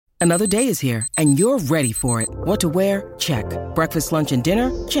Another day is here, and you're ready for it. What to wear? Check. Breakfast, lunch, and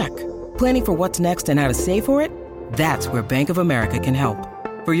dinner? Check. Planning for what's next and how to save for it? That's where Bank of America can help.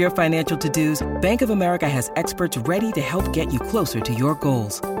 For your financial to-dos, Bank of America has experts ready to help get you closer to your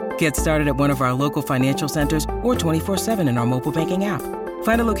goals. Get started at one of our local financial centers or 24/7 in our mobile banking app.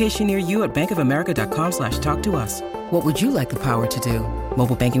 Find a location near you at bankofamerica.com/talktous. What would you like the power to do?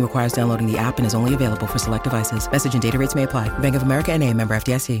 Mobile banking requires downloading the app and is only available for select devices. Message and data rates may apply. Bank of America N.A., member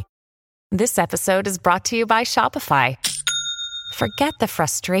FDIC. This episode is brought to you by Shopify. Forget the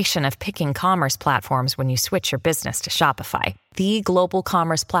frustration of picking commerce platforms when you switch your business to Shopify, the global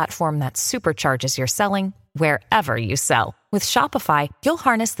commerce platform that supercharges your selling wherever you sell. With Shopify, you'll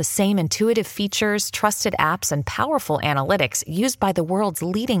harness the same intuitive features, trusted apps, and powerful analytics used by the world's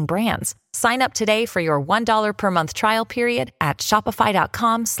leading brands. Sign up today for your $1 per month trial period at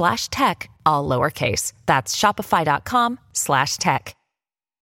shopify.com/tech, all lowercase. That's shopify.com/tech.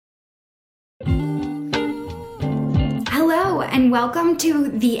 Hello, and welcome to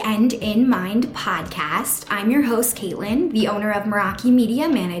the End in Mind podcast. I'm your host, Caitlin, the owner of Meraki Media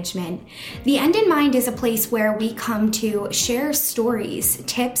Management. The End in Mind is a place where we come to share stories,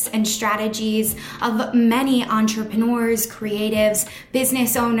 tips, and strategies of many entrepreneurs, creatives,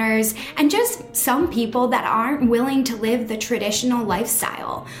 business owners, and just some people that aren't willing to live the traditional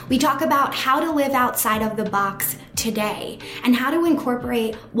lifestyle. We talk about how to live outside of the box today and how to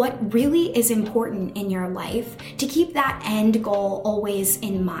incorporate what really is important in your life to keep that end goal always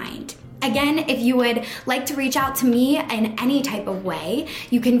in mind. Again, if you would like to reach out to me in any type of way,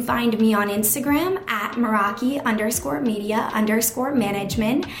 you can find me on Instagram at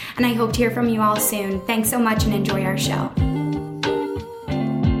Meraki_media_management. And I hope to hear from you all soon. Thanks so much and enjoy our show.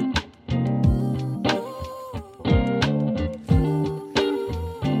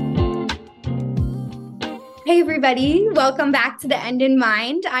 Hey everybody, welcome back to the End in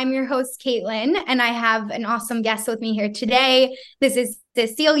Mind. I'm your host, Caitlin, and I have an awesome guest with me here today. This is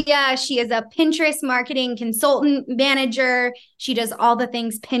Cecilia. She is a Pinterest marketing consultant manager. She does all the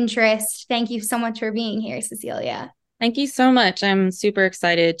things Pinterest. Thank you so much for being here, Cecilia. Thank you so much. I'm super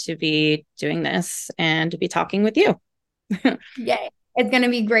excited to be doing this and to be talking with you. Yay. It's going to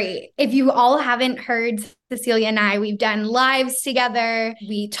be great. If you all haven't heard Cecilia and I, we've done lives together.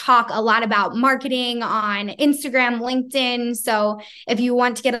 We talk a lot about marketing on Instagram, LinkedIn. So if you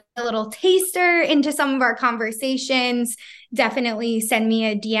want to get a little taster into some of our conversations, definitely send me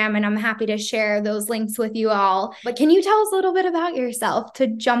a DM and I'm happy to share those links with you all. But can you tell us a little bit about yourself to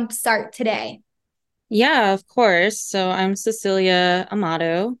jumpstart today? Yeah, of course. So I'm Cecilia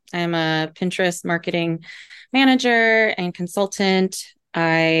Amato. I'm a Pinterest marketing manager and consultant.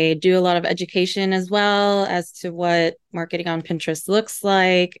 I do a lot of education as well as to what marketing on Pinterest looks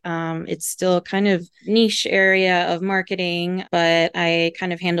like. It's still kind of niche area of marketing, but I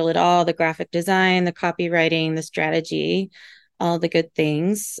kind of handle it all, the graphic design, the copywriting, the strategy, all the good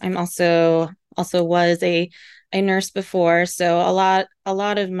things. I'm also was a nurse before. So a lot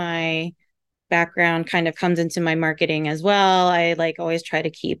of my background kind of comes into my marketing as well. I always try to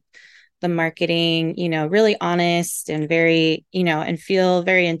keep the marketing, really honest and very, and feel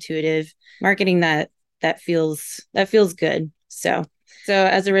very intuitive marketing that feels good. So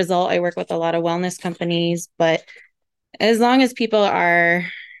as a result, I work with a lot of wellness companies, but as long as people are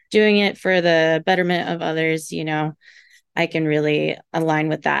doing it for the betterment of others, I can really align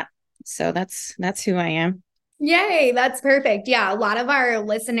with that. So that's who I am. Yay, that's perfect. Yeah, a lot of our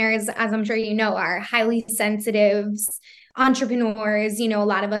listeners, as I'm sure you know, are highly sensitive entrepreneurs. A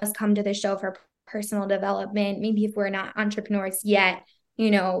lot of us come to the show for personal development. Maybe if we're not entrepreneurs yet,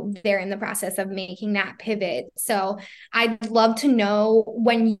 they're in the process of making that pivot. So I'd love to know,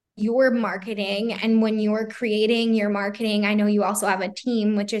 when you're marketing and when you're creating your marketing, I know you also have a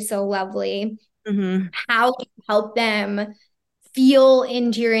team, which is so lovely. Mm-hmm. How do you help them feel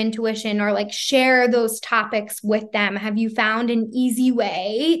into your intuition or share those topics with them? Have you found an easy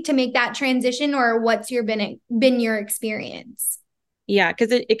way to make that transition, or what's been your experience? Yeah,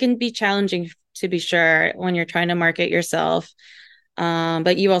 because it can be challenging, to be sure, when you're trying to market yourself.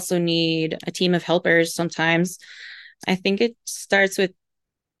 But you also need a team of helpers sometimes. I think it starts with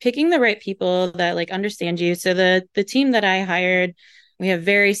picking the right people that understand you. So the team that I hired, we have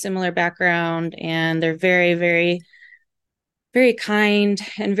very similar background, and they're very, very, very kind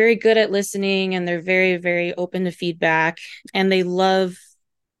and very good at listening, and they're very, very open to feedback, and they love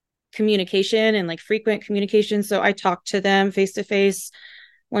communication and frequent communication. So I talk to them face to face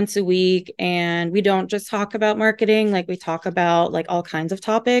once a week, and we don't just talk about marketing, we talk about all kinds of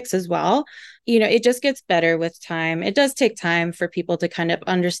topics as well. It just gets better with time. It does take time for people to kind of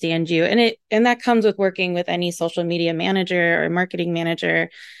understand you, and that comes with working with any social media manager or marketing manager.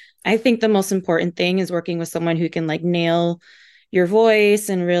 I think the most important thing is working with someone who can like nail your voice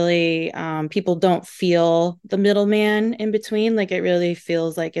and really people don't feel the middleman in between. Like it really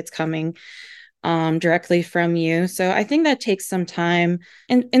feels like it's coming directly from you. So I think that takes some time.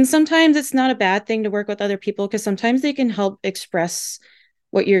 And sometimes it's not a bad thing to work with other people because sometimes they can help express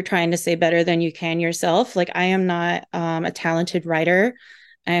what you're trying to say better than you can yourself. Like I am not a talented writer.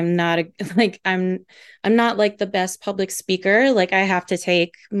 I'm not a, like I'm not like the best public speaker. Like I have to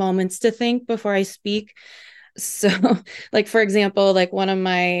take moments to think before I speak. So like for example, like one of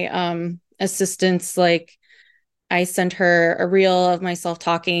my assistants, like I sent her a reel of myself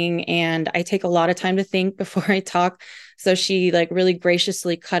talking and I take a lot of time to think before I talk. So she like really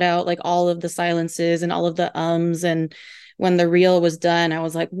graciously cut out like all of the silences and all of the ums. And when the reel was done, I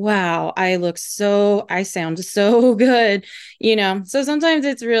was like, wow, I sound so good, you know? So sometimes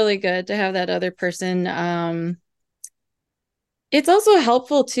it's really good to have that other person. It's also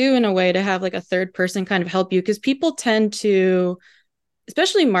helpful too, in a way, to have like a third person kind of help you because people tend to,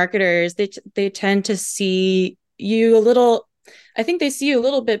 especially marketers, they tend to see you a little, I think they see you a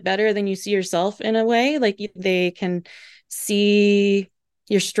little bit better than you see yourself in a way. Like they can see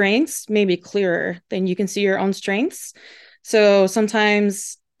your strengths maybe clearer than you can see your own strengths. So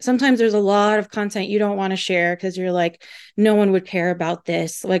sometimes there's a lot of content you don't want to share because you're like, no one would care about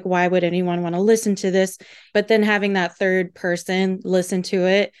this. Like, why would anyone want to listen to this? But then having that third person listen to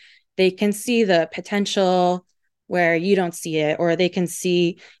it, they can see the potential where you don't see it, or they can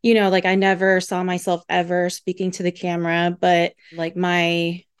see, you know, like I never saw myself ever speaking to the camera, but like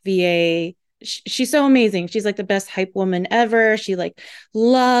my VA, she's so amazing. She's like the best hype woman ever. She like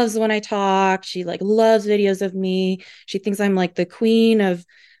loves when I talk. She like loves videos of me. She thinks I'm like the queen of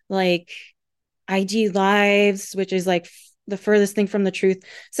like IG lives, which is like the furthest thing from the truth.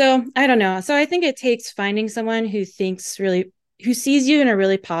 So I don't know. So I think it takes finding someone who sees you in a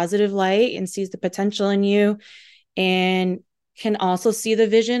really positive light and sees the potential in you and can also see the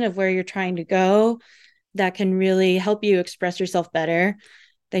vision of where you're trying to go, that can really help you express yourself better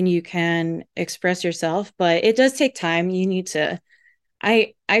than you can express yourself. But it does take time. You need to,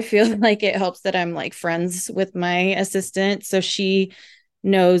 I feel like it helps that I'm like friends with my assistant. So she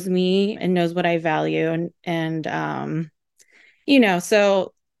knows me and knows what I value. And you know,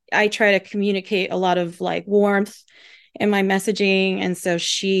 so I try to communicate a lot of like warmth in my messaging. And so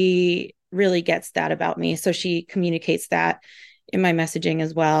she really gets that about me. So she communicates that in my messaging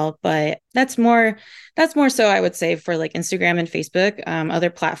as well. But that's more so I would say for like Instagram and Facebook, other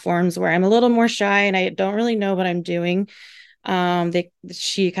platforms where I'm a little more shy and I don't really know what I'm doing.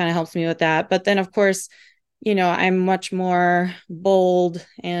 She kind of helps me with that. But then of course, you know, I'm much more bold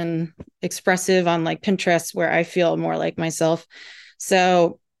and expressive on like Pinterest where I feel more like myself.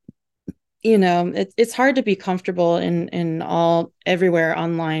 So, you know, it's hard to be comfortable in all everywhere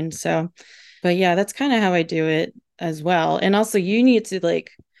online. So, but yeah, that's kind of how I do it as well. And also you need to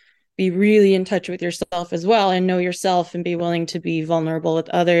like be really in touch with yourself as well and know yourself and be willing to be vulnerable with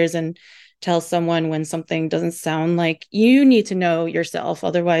others and tell someone when something doesn't sound like you need to know yourself.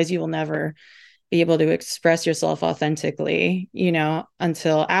 Otherwise, you will never be able to express yourself authentically, you know,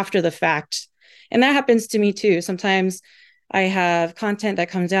 until after the fact. And that happens to me too. Sometimes I have content that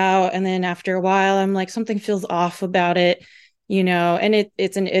comes out and then after a while I'm like something feels off about it, you know, and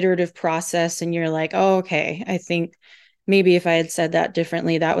it's an iterative process and you're like, oh, okay, I think maybe if I had said that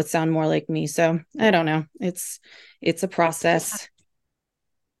differently that would sound more like me. So I don't know. It's a process.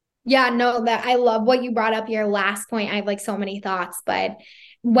 Yeah, no, that I love what you brought up your last point. I have like so many thoughts, but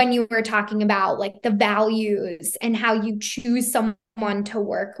when you were talking about like the values and how you choose someone to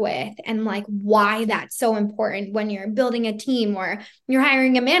work with and like why that's so important when you're building a team or you're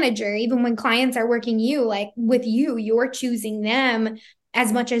hiring a manager, even when clients are working you, like with you, you're choosing them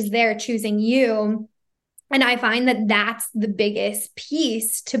as much as they're choosing you. And I find that that's the biggest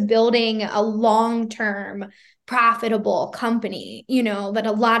piece to building a long-term profitable company, you know, that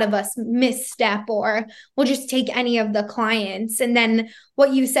a lot of us misstep or we'll just take any of the clients. And then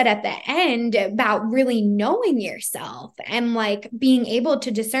what you said at the end about really knowing yourself and like being able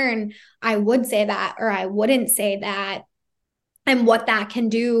to discern, I would say that or I wouldn't say that, and what that can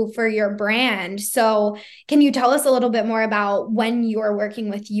do for your brand. So, can you tell us a little bit more about when you're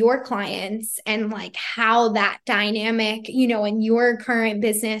working with your clients and like how that dynamic, you know, in your current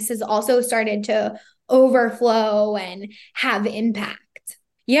business has also started to overflow and have impact?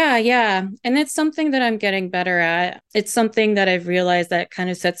 Yeah, yeah. And it's something that I'm getting better at. It's something that I've realized that kind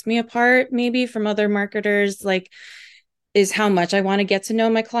of sets me apart maybe from other marketers, like is how much I want to get to know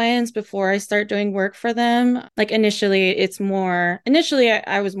my clients before I start doing work for them. Like initially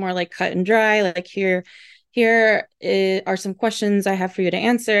I was more like cut and dry, like here, are some questions I have for you to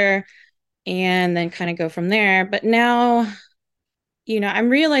answer, and then kind of go from there. But now, I'm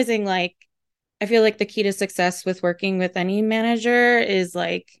realizing like, I feel like the key to success with working with any manager is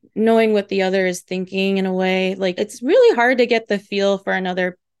like knowing what the other is thinking in a way. Like it's really hard to get the feel for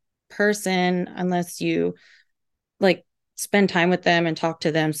another person unless you like spend time with them and talk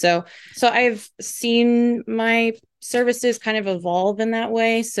to them. So I've seen my services kind of evolve in that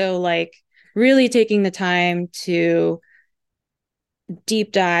way. So like really taking the time to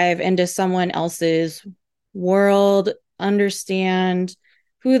deep dive into someone else's world, understand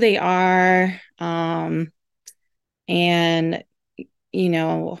who they are, and you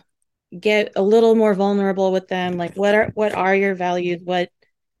know get a little more vulnerable with them. Like what are your values, what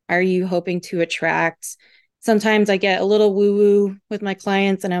are you hoping to attract? Sometimes I get a little woo woo with my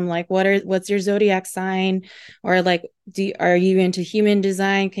clients and I'm like, what's your zodiac sign? Or like, are you into human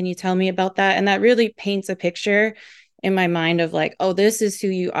design? Can you tell me about that? And that really paints a picture in my mind of like, oh, this is who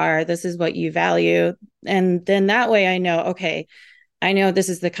you are, this is what you value. And then that way I know, okay, I know this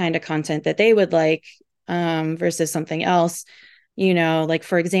is the kind of content that they would like, versus something else. Like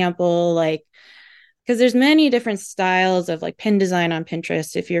for example, like because there's many different styles of like pin design on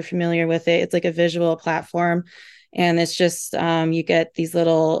Pinterest. If you're familiar with it, it's like a visual platform, and it's just you get these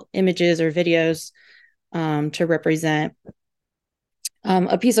little images or videos to represent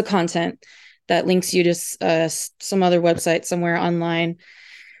a piece of content that links you to some other website somewhere online.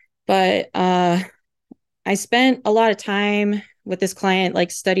 But I spent a lot of time with this client, like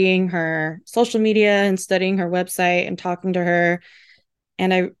studying her social media and studying her website and talking to her.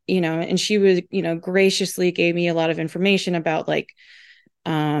 And and she was, graciously gave me a lot of information about like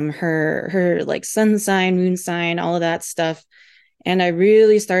her like sun sign, moon sign, all of that stuff. And I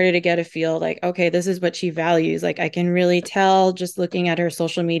really started to get a feel like, okay, this is what she values. Like I can really tell just looking at her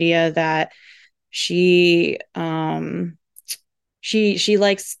social media that she she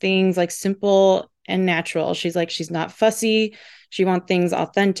likes things like simple and natural. She's not fussy. She wants things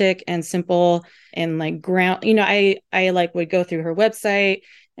authentic and simple and like ground. I like would go through her website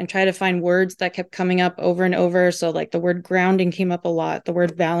and try to find words that kept coming up over and over. So like the word grounding came up a lot. The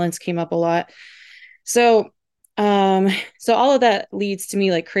word balance came up a lot. So so all of that leads to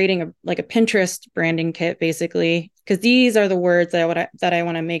me like creating a Pinterest branding kit basically, because these are the words that I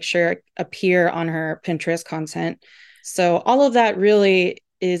want to make sure appear on her Pinterest content. So all of that really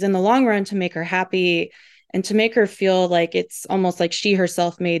is in the long run to make her happy and to make her feel like it's almost like she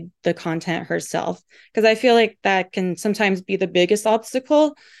herself made the content herself. Because I feel like that can sometimes be the biggest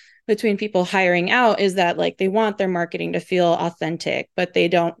obstacle between people hiring out, is that like they want their marketing to feel authentic, but they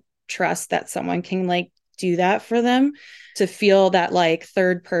don't trust that someone can like do that for them, to feel that like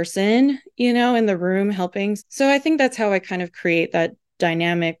third person, in the room helping. So I think that's how I kind of create that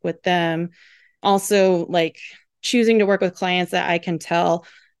dynamic with them. Also, like choosing to work with clients that I can tell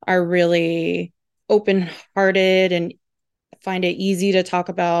are really open-hearted and find it easy to talk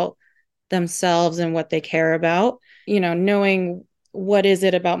about themselves and what they care about, knowing what is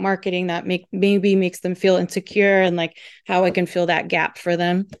it about marketing that maybe makes them feel insecure, and like how I can fill that gap for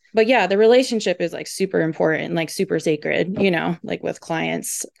them. But yeah, the relationship is like super important, like super sacred, like with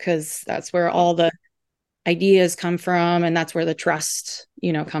clients, because that's where all the ideas come from and that's where the trust,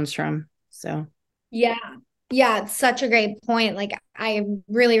 comes from. So Yeah. Yeah, it's such a great point. Like, I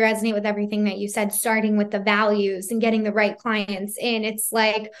really resonate with everything that you said, starting with the values and getting the right clients in. It's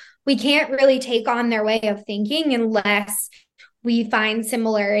like we can't really take on their way of thinking unless we find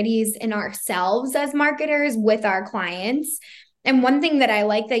similarities in ourselves as marketers with our clients. And one thing that I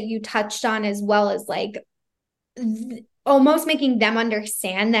like that you touched on as well is like almost making them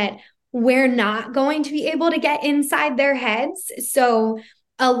understand that we're not going to be able to get inside their heads. So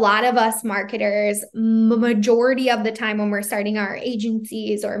a lot of us marketers, majority of the time when we're starting our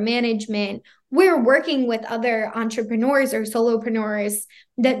agencies or management, we're working with other entrepreneurs or solopreneurs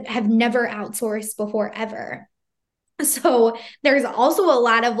that have never outsourced before ever. So there's also a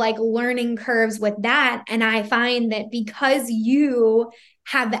lot of like learning curves with that. And I find that because you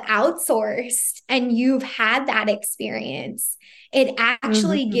have outsourced and you've had that experience, it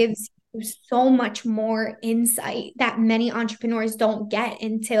actually gives you so much more insight that many entrepreneurs don't get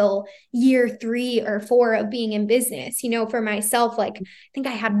until year 3 or 4 of being in business. For myself, like I think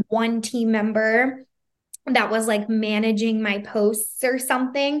I had one team member that was like managing my posts or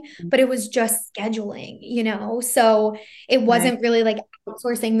something, but it was just scheduling. So it wasn't really like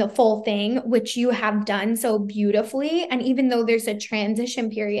outsourcing the full thing, which you have done so beautifully. And even though there's a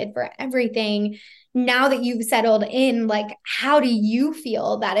transition period for everything, now that you've settled in, like, how do you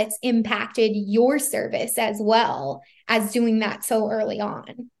feel that it's impacted your service as well as doing that so early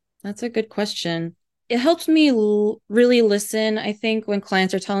on? That's a good question. it helps me really listen, I think, when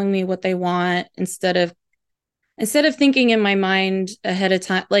clients are telling me what they want instead of thinking in my mind ahead of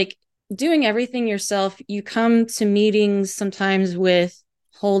time, like doing everything yourself, you come to meetings sometimes with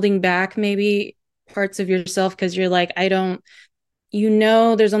holding back maybe parts of yourself because you're like, I don't,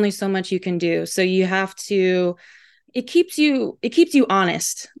 there's only so much you can do. So you have to, it keeps you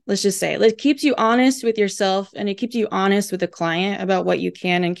honest. Let's just say it keeps you honest with yourself, and it keeps you honest with the client about what you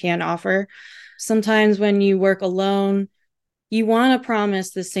can and can't offer. Sometimes when you work alone, you want to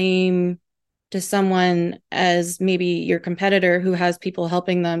promise the same to someone as maybe your competitor who has people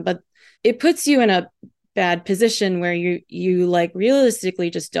helping them, but it puts you in a bad position where you like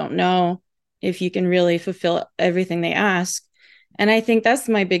realistically just don't know if you can really fulfill everything they ask. And I think that's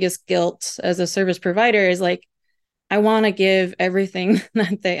my biggest guilt as a service provider is like, I want to give everything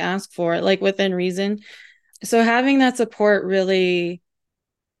that they ask for, like within reason. So having that support really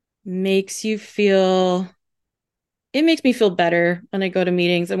makes you feel, it makes me feel better when I go to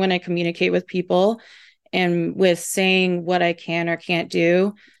meetings and when I communicate with people and with saying what I can or can't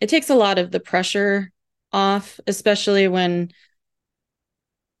do. It takes a lot of the pressure off, especially when,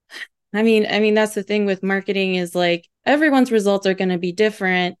 I mean, that's the thing with marketing is like everyone's results are going to be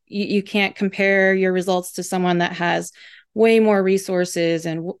different. You can't compare your results to someone that has way more resources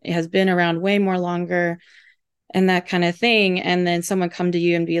and has been around way more longer and that kind of thing. And then someone come to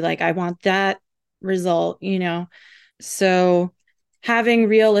you and be like, I want that result. So having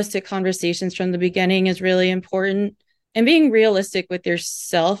realistic conversations from the beginning is really important, and being realistic with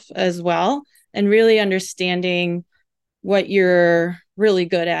yourself as well, and really understanding what you're really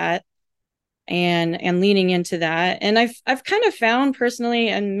good at and leaning into that. And I've kind of found personally,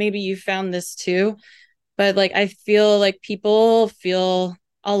 and maybe you found this too, but like I feel like people feel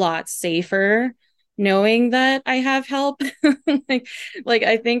a lot safer knowing that I have help. like, like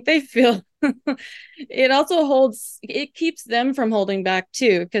I think they feel it keeps them from holding back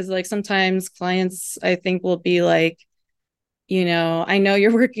too. Because like sometimes clients I think will be like, I know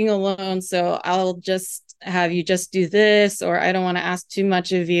you're working alone, so I'll just have you just do this, or I don't want to ask too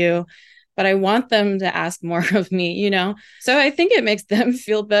much of you, but I want them to ask more of me. So I think it makes them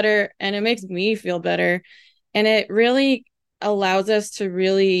feel better and it makes me feel better. And it really allows us to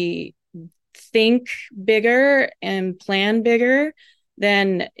really think bigger and plan bigger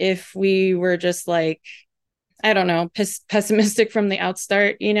than if we were just like, I don't know, pessimistic from the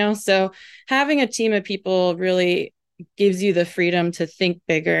outstart. So having a team of people really gives you the freedom to think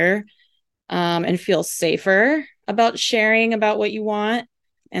bigger, and feel safer about sharing about what you want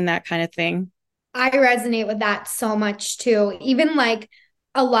and that kind of thing. I resonate with that so much too. Even like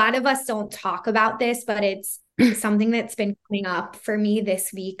a lot of us don't talk about this, but it's something that's been coming up for me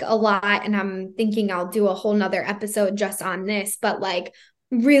this week a lot. And I'm thinking I'll do a whole nother episode just on this, but like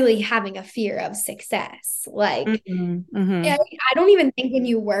really having a fear of success. Like, I don't even think when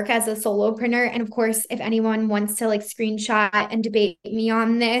you work as a solopreneur, and of course, if anyone wants to like screenshot and debate me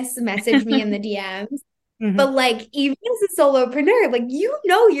on this, message me in the DMs. But like even as a solopreneur, like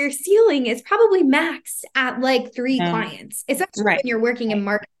your ceiling is probably maxed at like 3 Yeah. clients, especially Right. when you're working in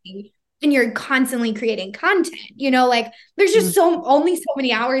marketing and you're constantly creating content. Like there's just only so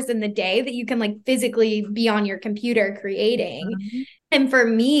many hours in the day that you can like physically be on your computer creating. And for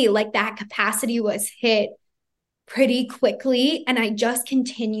me, like that capacity was hit pretty quickly, and I just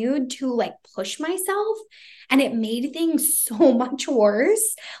continued to like push myself, and it made things so much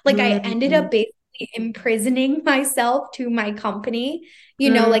worse. Like I ended up basically imprisoning myself to my company.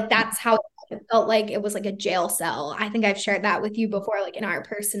 Like that's how it felt. Like it was like a jail cell. I think I've shared that with you before, like in our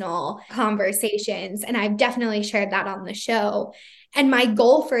personal conversations, and I've definitely shared that on the show. And my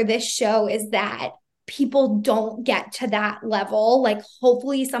goal for this show is that people don't get to that level. Like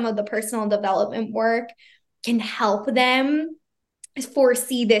hopefully some of the personal development work can help them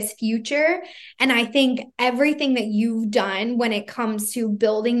foresee this future. And I think everything that you've done when it comes to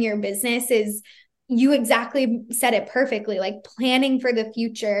building your business is, you exactly said it perfectly, like planning for the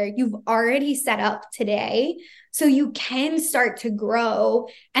future. You've already set up today so you can start to grow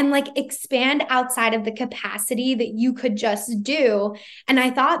and like expand outside of the capacity that you could just do. And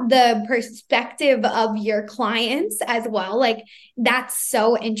I thought the perspective of your clients as well, like that's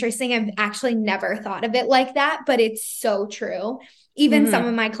so interesting. I've actually never thought of it like that, but it's so true. Even some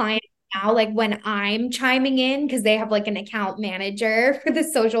of my clients now, like when I'm chiming in, because they have like an account manager for the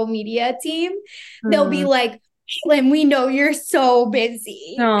social media team, they'll be like, Lynn, we know you're so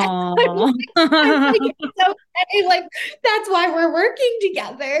busy. Oh. I'm like, it's okay. Like, that's why we're working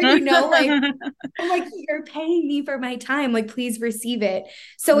together, I'm like, you're paying me for my time. Like, please receive it.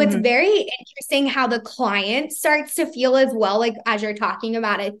 So it's Mhm. very interesting how the client starts to feel as well, like as you're talking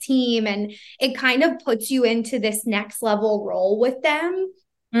about a team, and it kind of puts you into this next level role with them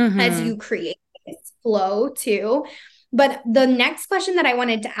as Mhm. you create this flow too. But the next question that I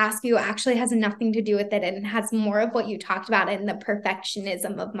wanted to ask you actually has nothing to do with it and has more of what you talked about in the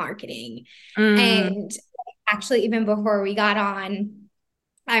perfectionism of marketing. Mm. And actually, even before we got on,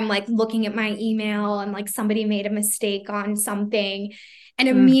 I'm like looking at my email and like somebody made a mistake on something. And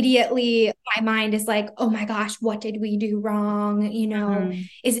Mm. immediately my mind is like, oh my gosh, what did we do wrong? Mhm.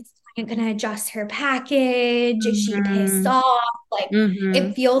 Is this client going to adjust her package? Is she pissed Mhm. off? Like it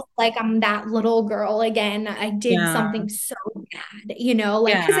Mhm. feels like I'm that little girl again. I did Yeah. something so bad, like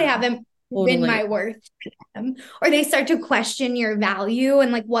because I Yeah. haven't proven Totally. my worth to them, or they start to question your value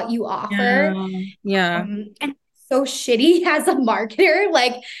and like what you offer. Yeah. Yeah. And so shitty as a marketer.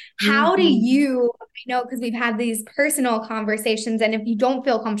 Like, how do Mhm. you, because we've had these personal conversations, and if you don't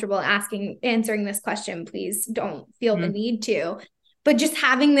feel comfortable answering this question, please don't feel the Mhm. need to. But just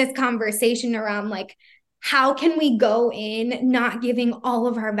having this conversation around like, how can we go in not giving all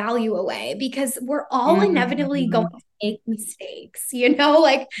of our value away? Because we're all inevitably going Mhm. to make mistakes,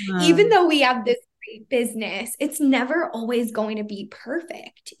 like Yeah. even though we have this great business, it's never always going to be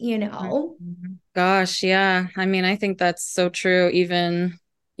perfect. Mhm. Gosh, yeah. I mean, I think that's so true. Even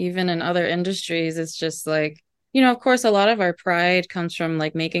in other industries, it's just like, of course, a lot of our pride comes from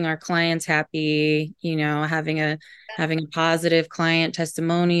like making our clients happy, having a positive client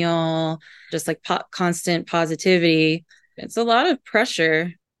testimonial, just like constant positivity. It's a lot of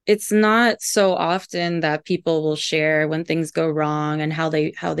pressure. It's not so often that people will share when things go wrong and how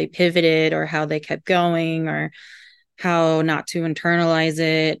they pivoted or how they kept going or how not to internalize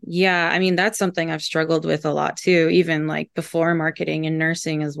it. Yeah, I mean, that's something I've struggled with a lot too, even like before marketing and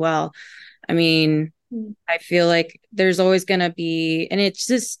nursing as well. I mean, I feel like there's always going to be, and it's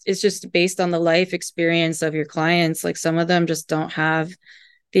just based on the life experience of your clients. Like some of them just don't have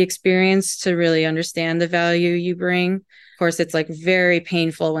the experience to really understand the value you bring. Of course, it's like very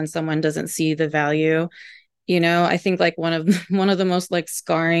painful when someone doesn't see the value. I think like one of the most like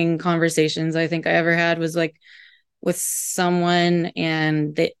scarring conversations I think I ever had was like with someone,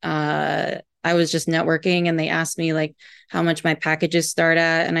 and I was just networking and they asked me like how much my packages start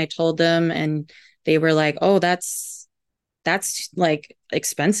at, and I told them, and they were like, "Oh, that's like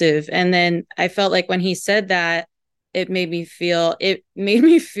expensive." And then I felt like when he said that, it made me feel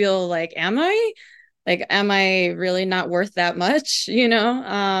like, am I really not worth that much?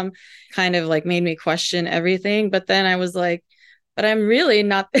 Kind of like made me question everything. But then I was like, but I'm really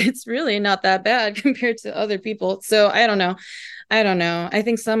not, it's really not that bad compared to other people. So I don't know. I don't know. I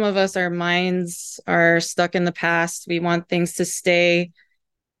think some of us, our minds are stuck in the past. We want things to stay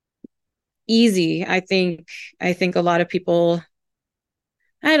easy. I think a lot of people,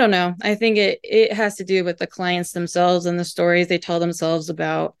 I don't know. I think it has to do with the clients themselves and the stories they tell themselves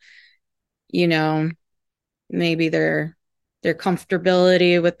about, you know, maybe their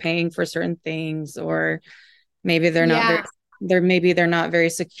comfortability with paying for certain things, or maybe Yeah. they're not very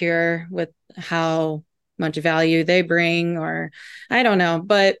secure with how much value they bring, or I don't know,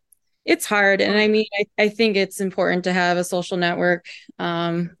 but it's hard. And I mean, I think it's important to have a social network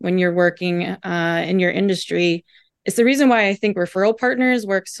when you're working in your industry. It's the reason why I think referral partners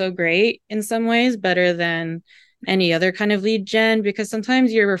work so great in some ways, better than any other kind of lead gen, because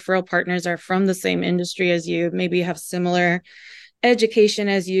sometimes your referral partners are from the same industry as you, maybe have similar education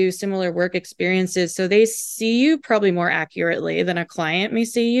as you, similar work experiences. So they see you probably more accurately than a client may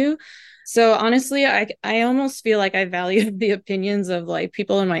see you. So honestly, I almost feel like I value the opinions of like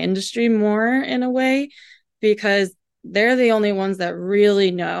people in my industry more in a way, because they're the only ones that really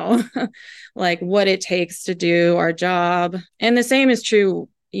know like what it takes to do our job. And the same is true,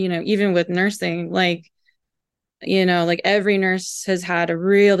 even with nursing. Like every nurse has had a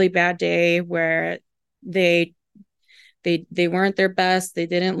really bad day where they they weren't their best, they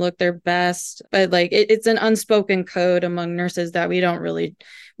didn't look their best, but like it's an unspoken code among nurses that we don't really,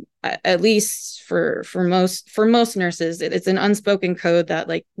 at least for most nurses, it's an unspoken code that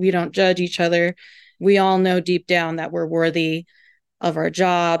like we don't judge each other. We all know deep down that we're worthy of our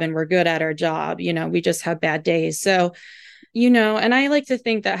job and we're good at our job. We just have bad days. So, and I like to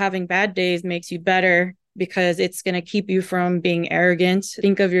think that having bad days makes you better, because it's going to keep you from being arrogant.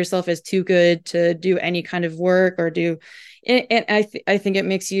 Think of yourself as too good to do any kind of work or do. And I think it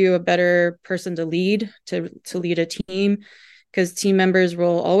makes you a better person to lead a team. because team members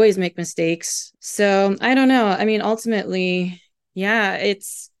will always make mistakes. So I don't know. I mean, ultimately, yeah,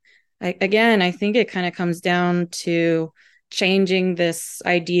 I think it kind of comes down to changing this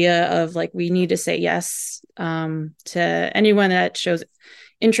idea of like, we need to say yes to anyone that shows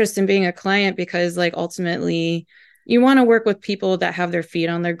interest in being a client, because like ultimately you want to work with people that have their feet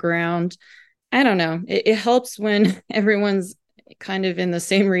on the ground. I don't know. It helps when everyone's kind of in the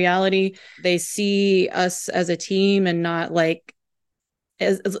same reality. They see us as a team and not like,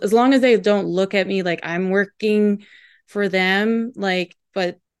 as long as they don't look at me like I'm working for them, like,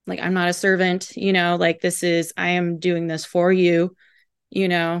 but like I'm not a servant, like I am doing this for you.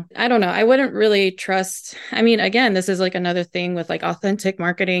 I don't know. I wouldn't really trust. I mean, again, this is like another thing with like authentic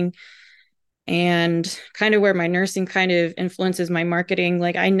marketing and kind of where my nursing kind of influences my marketing.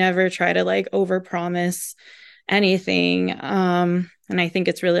 Like I never try to like overpromise anything. And I think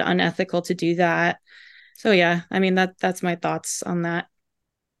it's really unethical to do that. So yeah, I mean that's my thoughts on that.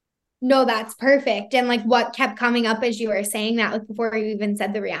 No, that's perfect. And like what kept coming up as you were saying that, like before you even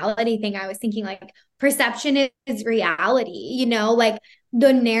said the reality thing, I was thinking like perception is reality, like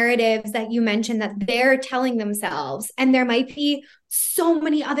the narratives that you mentioned that they're telling themselves. And there might be so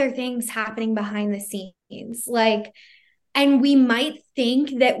many other things happening behind the scenes. Like, and we might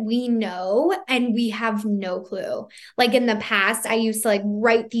think that we know and we have no clue. Like in the past, I used to like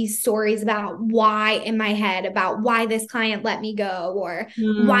write these stories about why in my head about why this client let me go or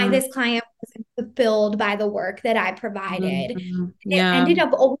why Mm, this client wasn't fulfilled by the work that I provided. It yeah. ended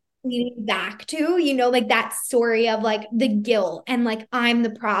up always leading back to, like that story of like the guilt and like I'm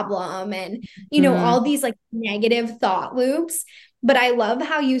the problem and, Mm, all these like negative thought loops. But I love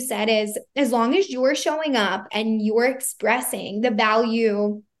how you said is as long as you're showing up and you're expressing the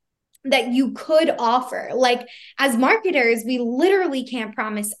value that you could offer. Like as marketers, we literally can't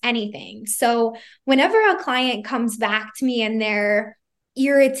promise anything. So whenever a client comes back to me and they're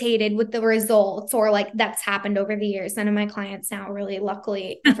irritated with the results or like that's happened over the years, none of my clients now really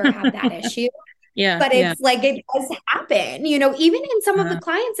luckily ever have that issue. yeah. But Yeah. it's like it does happen, even in some of the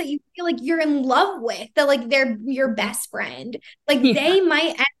clients that you feel like you're in love with, that like they're your best friend, like Yeah. they might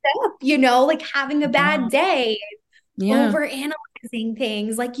end up, like having a bad day, Yeah. over analyzing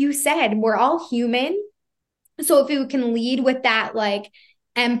things. Like you said, we're all human. So if you can lead with that, like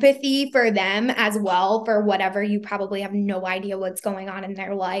empathy for them as well, for whatever you probably have no idea what's going on in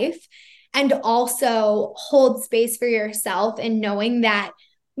their life, and also hold space for yourself and knowing that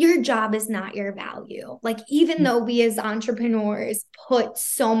your job is not your value. Like, even though we as entrepreneurs put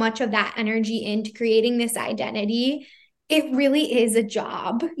so much of that energy into creating this identity, it really is a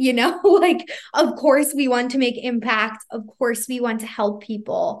job, like, of course, we want to make impact. Of course, we want to help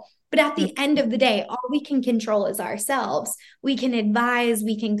people. But at the end of the day, all we can control is ourselves. We can advise,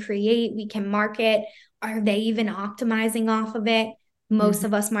 we can create, we can market. Are they even optimizing off of it? Most Mhm.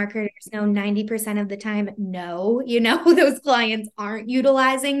 of us marketers know 90% of the time, no, those clients aren't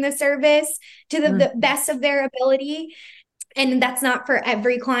utilizing the service to the best of their ability. And that's not for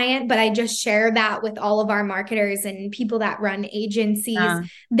every client, but I just share that with all of our marketers and people that run agencies. Yeah.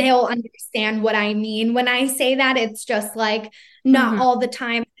 They'll understand what I mean when I say that. It's just like not Mhm. all the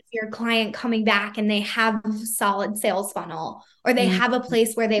time your client coming back and they have a solid sales funnel or they have a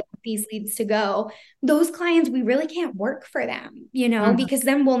place where they want these leads to go. Those clients, we really can't work for them, Mhm. because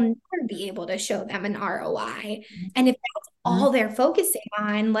then we'll never be able to show them an ROI. And if that's Mhm. all they're focusing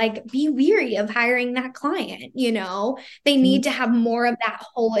on, like, be weary of hiring that client. They need to have more of that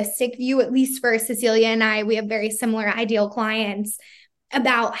holistic view. At least for Cecilia and I, we have very similar ideal clients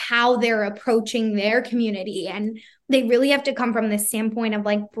about how they're approaching their community. And they really have to come from the standpoint of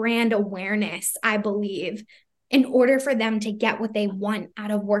like brand awareness, I believe, in order for them to get what they want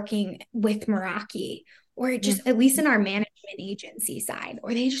out of working with Meraki, or just at least in our management agency side,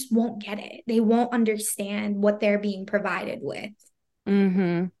 or they just won't get it. They won't understand what they're being provided with.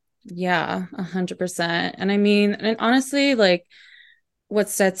 Mm-hmm. Yeah, 100%. And I mean, and honestly, like what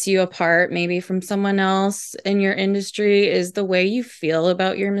sets you apart maybe from someone else in your industry is the way you feel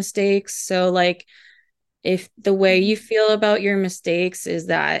about your mistakes. So like if the way you feel about your mistakes is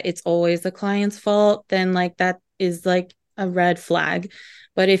that it's always the client's fault, then like that is like a red flag.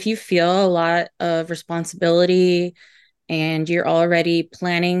 But if you feel a lot of responsibility and you're already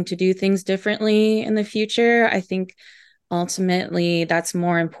planning to do things differently in the future, I think ultimately that's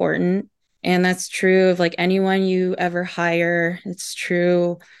more important. And that's true of like anyone you ever hire. It's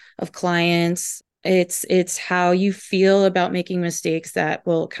true of clients. It's how you feel about making mistakes that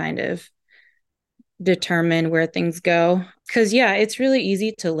will kind of determine where things go. Because yeah, it's really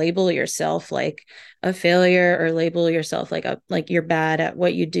easy to label yourself like a failure or label yourself like you're bad at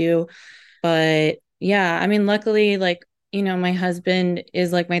what you do. But yeah, I mean, luckily, like my husband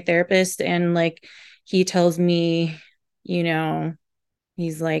is like my therapist, and like he tells me, you know,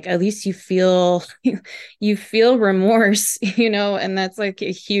 he's like, at least you feel you feel remorse, and that's like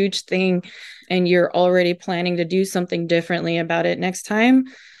a huge thing, and you're already planning to do something differently about it next time.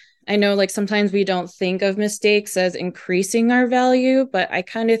 I know like sometimes we don't think of mistakes as increasing our value, but I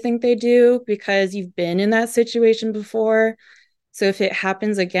kind of think they do because you've been in that situation before. So if it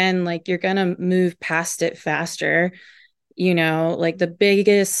happens again, like you're going to move past it faster. Like the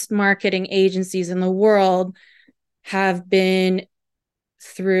biggest marketing agencies in the world have been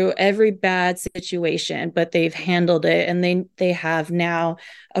through every bad situation, but they've handled it, and they have now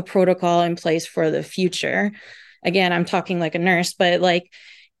a protocol in place for the future. Again, I'm talking like a nurse, but like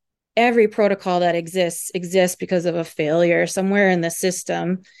every protocol that exists because of a failure somewhere in the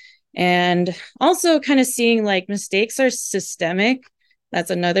system. And also kind of seeing like mistakes are systemic. That's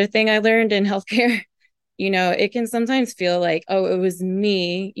another thing I learned in healthcare. It can sometimes feel like, oh, it was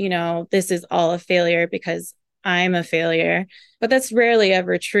me, this is all a failure because I'm a failure. But that's rarely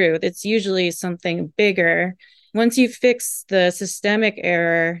ever true. It's usually something bigger. Once you fix the systemic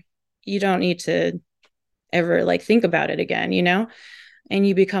error, you don't need to ever like think about it again, and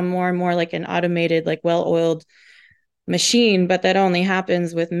you become more and more like an automated, like well-oiled machine. But that only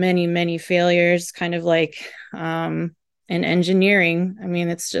happens with many, many failures, kind of like in engineering. I mean,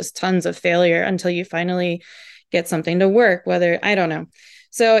 it's just tons of failure until you finally get something to work, whether, I don't know.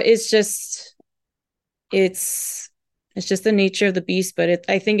 So it's just the nature of the beast, but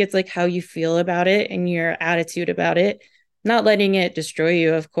I think it's like how you feel about it and your attitude about it, not letting it destroy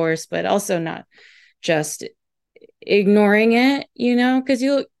you, of course, but also not just ignoring it,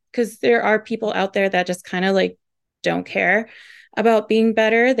 because there are people out there that just kind of like don't care about being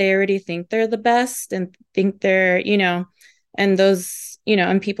better. They already think they're the best and think they're, and those,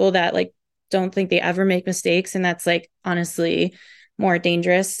 and people that like don't think they ever make mistakes. And that's like honestly more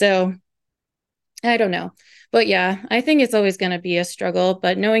dangerous. So I don't know. But yeah, I think it's always going to be a struggle,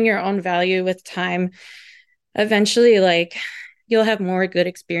 but knowing your own value with time, eventually, like you'll have more good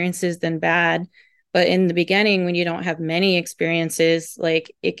experiences than bad. But in the beginning, when you don't have many experiences,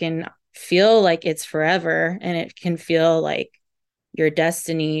 like it can feel like it's forever and it can feel like your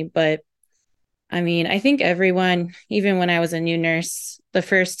destiny. But I mean, I think everyone, even when I was a new nurse, the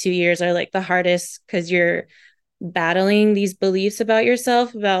first 2 years are like the hardest because you're battling these beliefs about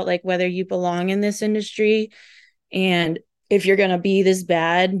yourself, about like whether you belong in this industry and if you're going to be this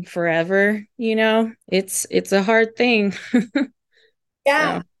bad forever. It's a hard thing.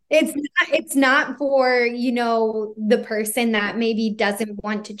 Yeah. So It's not for, the person that maybe doesn't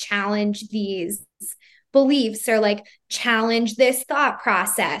want to challenge these beliefs or like challenge this thought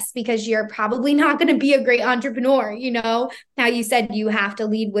process because you're probably not going to be a great entrepreneur. How you said you have to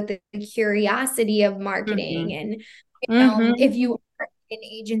lead with the curiosity of marketing. mhm. And if Mhm. you are in an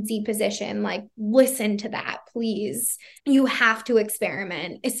agency position, like listen to that, please. You have to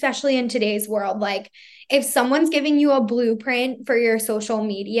experiment, especially in today's world. Like if someone's giving you a blueprint for your social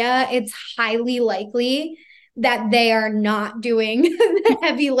media, it's highly likely that they are not doing the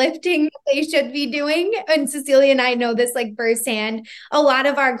heavy lifting that they should be doing. And Cecilia and I know this like firsthand. A lot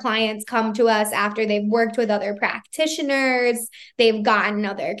of our clients come to us after they've worked with other practitioners, they've gotten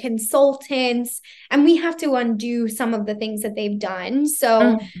other consultants, and we have to undo some of the things that they've done.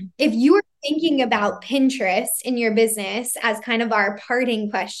 So Mhm. if you are thinking about Pinterest in your business as kind of our parting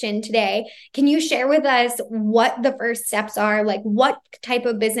question today, can you share with us what the first steps are? Like, what type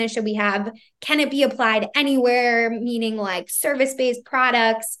of business should we have? Can it be applied anywhere, meaning like service based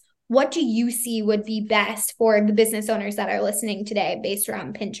products? What do you see would be best for the business owners that are listening today based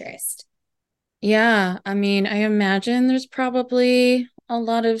around Pinterest? Yeah, I mean, I imagine there's probably a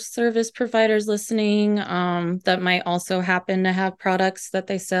lot of service providers listening that might also happen to have products that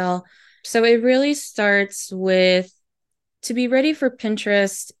they sell. So it really starts with, to be ready for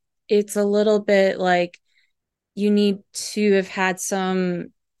Pinterest, it's a little bit like you need to have had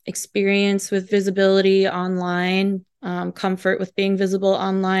some experience with visibility online, comfort with being visible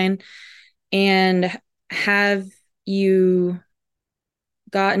online, and have you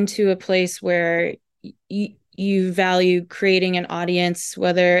gotten to a place where you value creating an audience,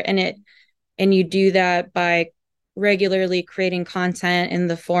 and you do that by regularly creating content in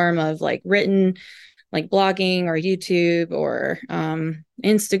the form of like written, like blogging or YouTube or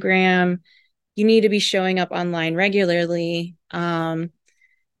Instagram. You need to be showing up online regularly.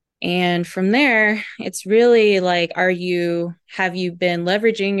 And from there, it's really like, have you been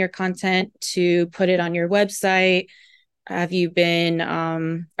leveraging your content to put it on your website? Have you been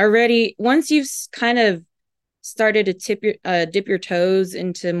once you've kind of started to dip your toes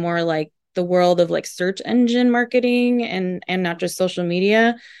into more like the world of like search engine marketing and not just social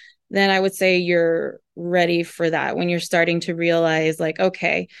media, then I would say you're ready for that when you're starting to realize like,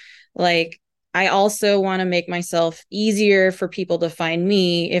 okay, like I also want to make myself easier for people to find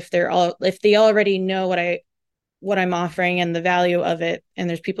me if they already know what I'm offering and the value of it, and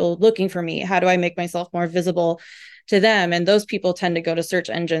there's people looking for me. How do I make myself more visible to them? And those people tend to go to search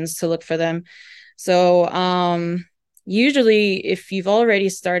engines to look for them. So usually if you've already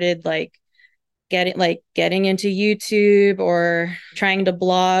started like getting into YouTube or trying to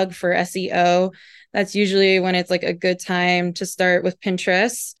blog for SEO, that's usually when it's like a good time to start with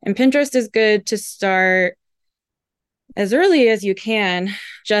Pinterest. And Pinterest is good to start as early as you can,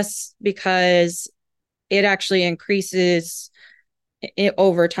 just because it actually increases it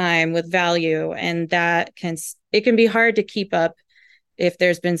over time with value, and it can be hard to keep up if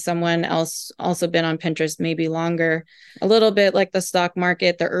there's been someone else also been on Pinterest maybe longer. A little bit like the stock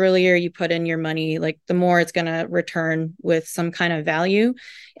market, the earlier you put in your money, like the more it's going to return with some kind of value.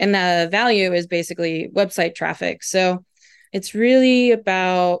 And the value is basically website traffic. So it's really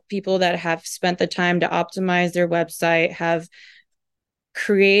about people that have spent the time to optimize their website, have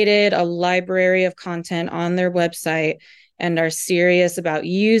created a library of content on their website, and are serious about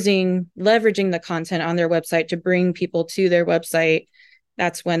leveraging the content on their website to bring people to their website.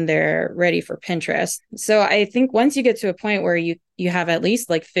 That's when they're ready for Pinterest. So I think once you get to a point where you have at least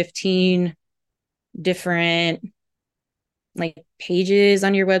like 15 different like pages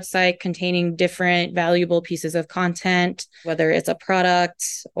on your website containing different valuable pieces of content, whether it's a product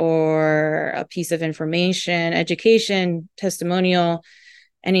or a piece of information, education, testimonial,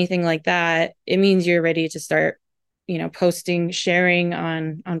 anything like that, it means you're ready to start, posting, sharing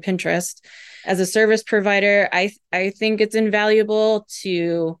on Pinterest. As a service provider, I think it's invaluable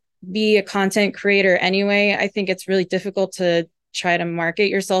to be a content creator anyway. I think it's really difficult to try to market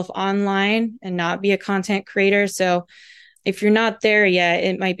yourself online and not be a content creator. So if you're not there yet,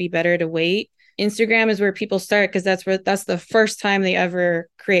 it might be better to wait. Instagram is where people start because that's the first time they ever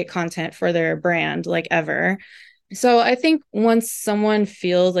create content for their brand, like ever. So I think once someone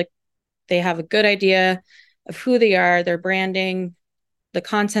feels like they have a good idea of who they are, their branding, the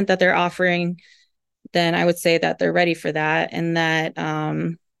content that they're offering, then I would say that they're ready for that. And then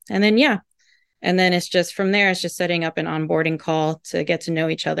it's just from there, it's just setting up an onboarding call to get to know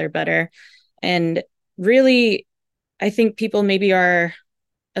each other better. And really, I think people maybe are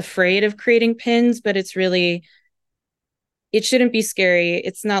afraid of creating pins, but it shouldn't be scary.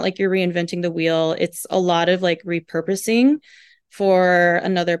 It's not like you're reinventing the wheel. It's a lot of like repurposing for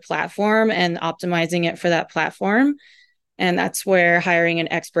another platform and optimizing it for that platform. And that's where hiring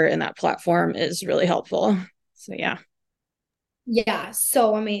an expert in that platform is really helpful. So, yeah. Yeah,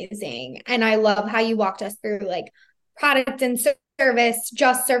 so amazing. And I love how you walked us through like product and service,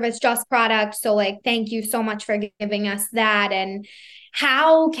 just product. So like, thank you so much for giving us that. And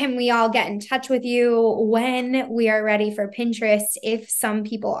how can we all get in touch with you when we are ready for Pinterest? If some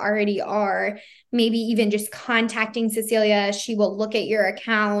people already are, maybe even just contacting Cecilia, she will look at your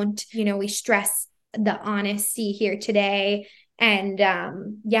account. We stress the honesty here today. And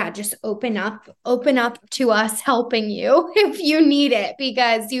just open up to us helping you if you need it,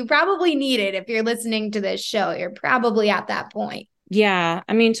 because you probably need it. If you're listening to this show, you're probably at that point. Yeah.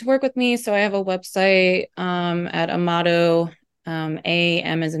 I mean, to work with me. So I have a website at Amato,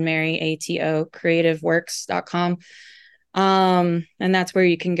 AM as in Mary, ATO, creativeworks.com. And that's where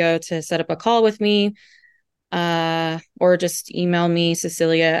you can go to set up a call with me, or just email me,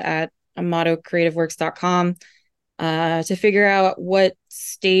 Cecilia at amatocreativeworks.com. To figure out what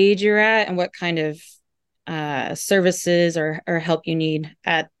stage you're at and what kind of services or help you need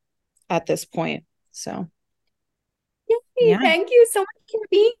at this point. So, Yay, yeah. Thank you so much for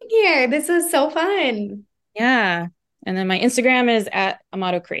being here. This was so fun. Yeah. And then my Instagram is at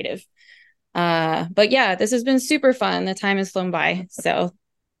Amato Creative. But yeah, this has been super fun. The time has flown by. So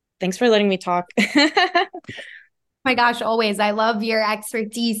thanks for letting me talk. My gosh, always. I love your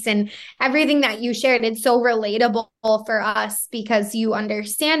expertise and everything that you shared. It's so relatable for us because you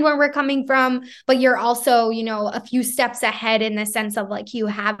understand where we're coming from, but you're also, a few steps ahead in the sense of like you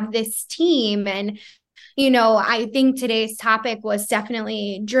have this team. And, I think today's topic was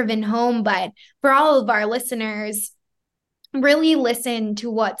definitely driven home, but for all of our listeners, really listen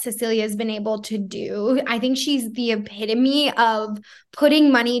to what Cecilia has been able to do. I think she's the epitome of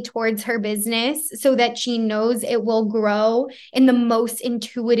putting money towards her business so that she knows it will grow in the most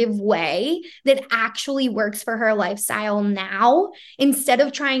intuitive way that actually works for her lifestyle now, instead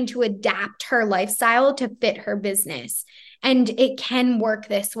of trying to adapt her lifestyle to fit her business. and it can work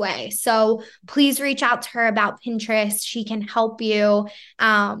this way. So please reach out to her about Pinterest. She can help you.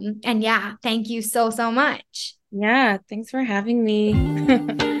 And yeah, thank you so much. Yeah, thanks for having me.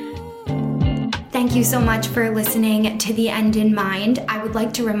 Thank you so much for listening to The End in Mind. I would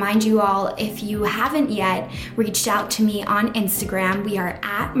like to remind you all, if you haven't yet reached out to me on Instagram, we are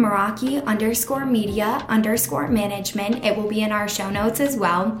at Meraki_media_management. It will be in our show notes as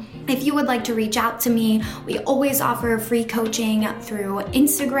well. If you would like to reach out to me, we always offer free coaching through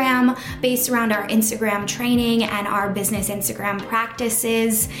Instagram based around our Instagram training and our business Instagram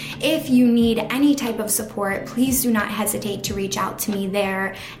practices. If you need any type of support, please do not hesitate to reach out to me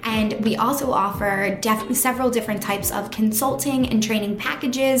there. And we also offer several different types of consulting and training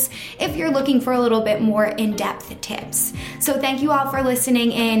packages if you're looking for a little bit more in-depth tips. So thank you all for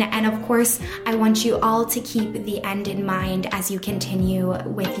listening in, and of course, I want you all to keep the end in mind as you continue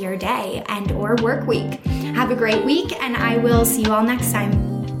with your day and or work week. Have a great week, and I will see you all next time.